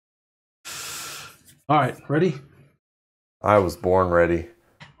All right, ready? I was born ready.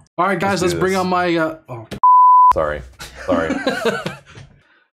 All right, guys, let's bring on my... Sorry.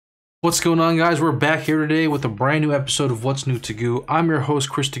 What's going on, guys? We're back here today with a brand new episode of What's New Teguh. I'm your host,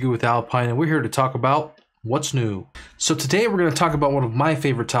 Chris Teguh with Alpine, and we're here to talk about what's new. So today we're going to talk about one of my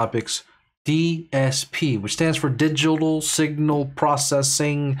favorite topics, DSP, which stands for Digital Signal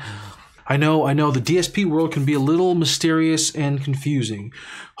Processing. I know, the DSP world can be a little mysterious and confusing.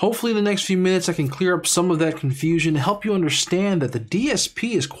 Hopefully in the next few minutes I can clear up some of that confusion and help you understand that the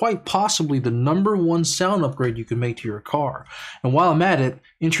DSP is quite possibly the #1 sound upgrade you can make to your car. And while I'm at it,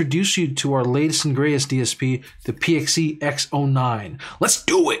 introduce you to our latest and greatest DSP, the PXE-X09. Let's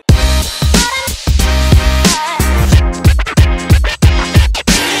do it!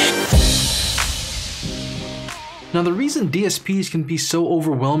 Now, the reason DSPs can be so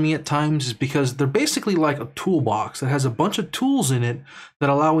overwhelming at times is because they're basically like a toolbox that has a bunch of tools in it that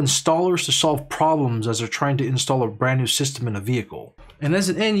allow installers to solve problems as they're trying to install a brand new system in a vehicle. And as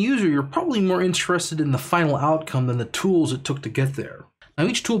an end user, you're probably more interested in the final outcome than the tools it took to get there. Now,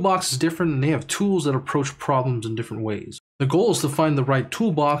 each toolbox is different and they have tools that approach problems in different ways. The goal is to find the right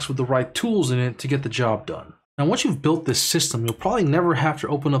toolbox with the right tools in it to get the job done. Now, once you've built this system, you'll probably never have to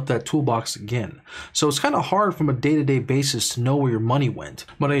open up that toolbox again. So it's kind of hard from a day-to-day basis to know where your money went.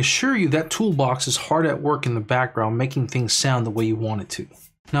 But I assure you that toolbox is hard at work in the background, making things sound the way you want it to.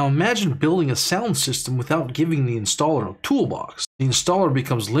 Now imagine building a sound system without giving the installer a toolbox. The installer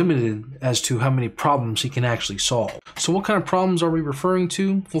becomes limited as to how many problems he can actually solve. So what kind of problems are we referring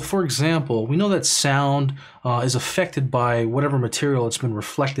to? Well, for example, we know that sound is affected by whatever material it's been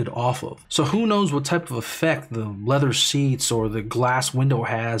reflected off of. So who knows what type of effect the leather seats or the glass window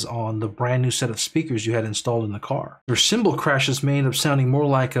has on the brand new set of speakers you had installed in the car. Your cymbal crashes may end up sounding more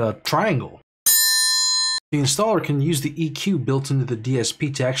like a triangle. The installer can use the EQ built into the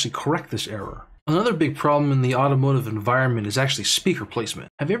DSP to actually correct this error. Another big problem in the automotive environment is actually speaker placement.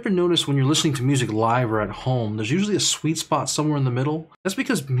 Have you ever noticed when you're listening to music live or at home, there's usually a sweet spot somewhere in the middle? That's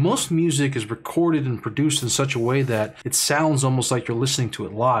because most music is recorded and produced in such a way that it sounds almost like you're listening to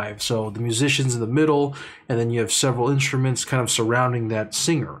it live. So the musician's in the middle, and then you have several instruments kind of surrounding that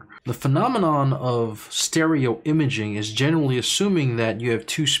singer. The phenomenon of stereo imaging is generally assuming that you have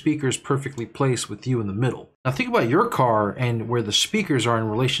two speakers perfectly placed with you in the middle. Now think about your car and where the speakers are in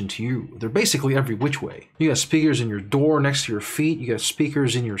relation to you. They're basically every which way. You got speakers in your door next to your feet. You got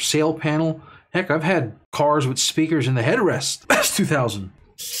speakers in your sail panel. Heck, I've had cars with speakers in the headrest. That's 2000.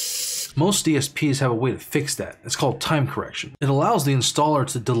 Most DSPs have a way to fix that. It's called time correction. It allows the installer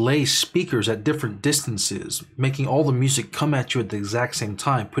to delay speakers at different distances, making all the music come at you at the exact same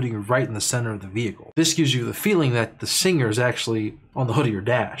time, putting you right in the center of the vehicle. This gives you the feeling that the singer is actually on the hood of your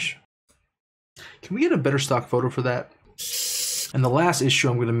dash. Can we get a better stock photo for that? And the last issue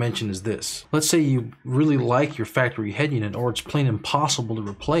I'm going to mention is this. Let's say you really like your factory head unit, or it's plain impossible to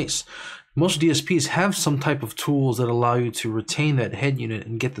replace. Most DSPs have some type of tools that allow you to retain that head unit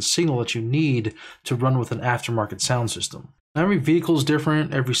and get the signal that you need to run with an aftermarket sound system. Every vehicle is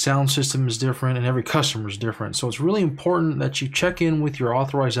different, every sound system is different, and every customer is different. So it's really important that you check in with your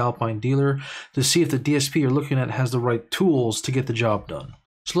authorized Alpine dealer to see if the DSP you're looking at has the right tools to get the job done.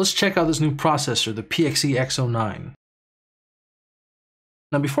 So let's check out this new processor, the PXE-X09.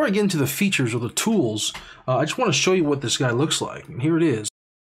 Now before I get into the features or the tools, I just want to show you what this guy looks like. And here it is.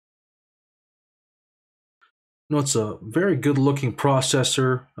 You know, it's a very good looking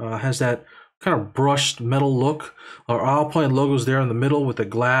processor, has that kind of brushed metal look. Our Alpine logo's there in the middle with the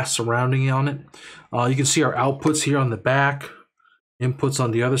glass surrounding on it. You can see our outputs here on the back, inputs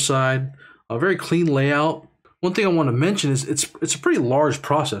on the other side. A very clean layout. One thing I want to mention is it's a pretty large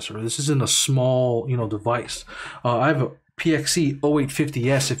processor. This isn't a small, device. I have a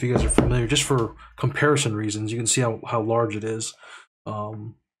PXE-0850S, if you guys are familiar, just for comparison reasons. You can see how large it is.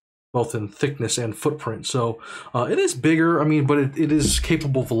 Both in thickness and footprint. So it is bigger, but it is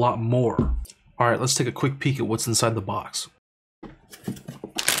capable of a lot more. All right, let's take a quick peek at what's inside the box.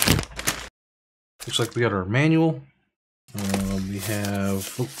 Looks like we got our manual. We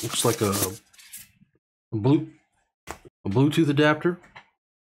have, looks like a Bluetooth adapter.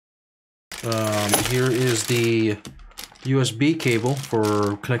 Here is the USB cable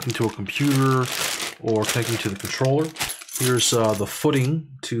for connecting to a computer or connecting to the controller. Here's the footing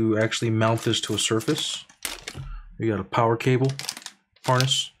to actually mount this to a surface. We got a power cable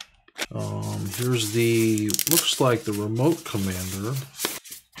harness. Here's looks like the remote commander.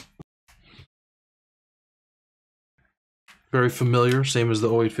 Very familiar, same as the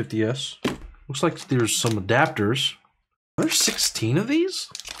 0850S. Looks like there's some adapters. There's 16 of these?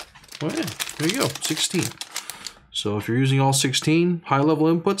 Oh yeah, there you go, 16. So if you're using all 16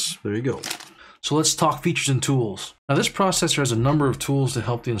 high-level inputs, there you go. So let's talk features and tools. Now this processor has a number of tools to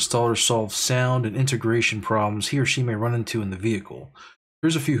help the installer solve sound and integration problems he or she may run into in the vehicle.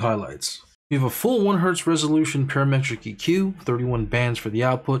 Here's a few highlights. We have a full 1 Hz resolution parametric EQ, 31 bands for the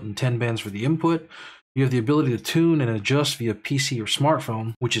output and 10 bands for the input. You have the ability to tune and adjust via PC or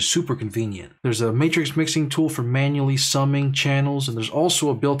smartphone, which is super convenient. There's a matrix mixing tool for manually summing channels, and there's also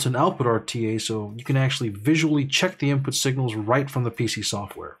a built-in output RTA, so you can actually visually check the input signals right from the PC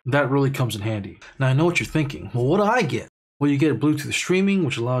software. That really comes in handy. Now I know what you're thinking, well, what do I get? Well, you get Bluetooth streaming,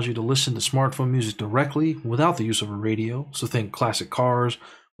 which allows you to listen to smartphone music directly without the use of a radio, so think classic cars,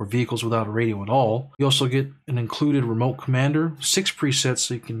 or vehicles without a radio at all. You also get an included remote commander, 6 presets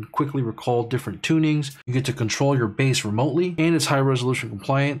so you can quickly recall different tunings. You get to control your bass remotely, and it's high resolution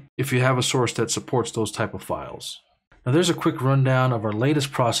compliant if you have a source that supports those type of files. Now there's a quick rundown of our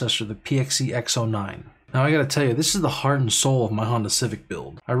latest processor, the PXE-X09. Now I gotta tell you, this is the heart and soul of my Honda Civic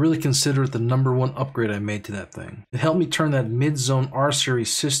build. I really consider it the #1 upgrade I made to that thing. It helped me turn that mid-zone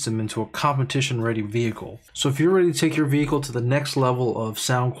R-Series system into a competition-ready vehicle. So if you're ready to take your vehicle to the next level of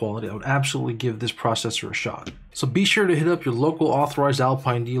sound quality, I would absolutely give this processor a shot. So be sure to hit up your local authorized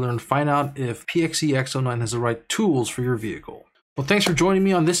Alpine dealer and find out if PXE-X09 has the right tools for your vehicle. Well, thanks for joining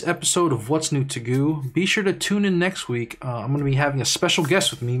me on this episode of What's New Teguh. Be sure to tune in next week. I'm going to be having a special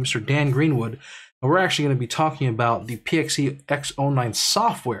guest with me, Mr. Dan Greenwood. And we're actually going to be talking about the PXE-X09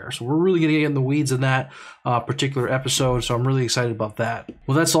 software. So we're really going to get in the weeds in that particular episode. So I'm really excited about that.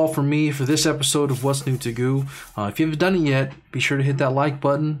 Well, that's all from me for this episode of What's New Teguh. If you haven't done it yet, be sure to hit that like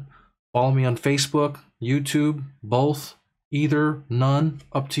button. Follow me on Facebook, YouTube, both, either, none,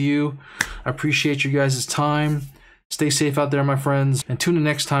 up to you. I appreciate you guys' time. Stay safe out there, my friends, and tune in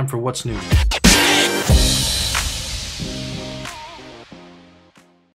next time for What's New.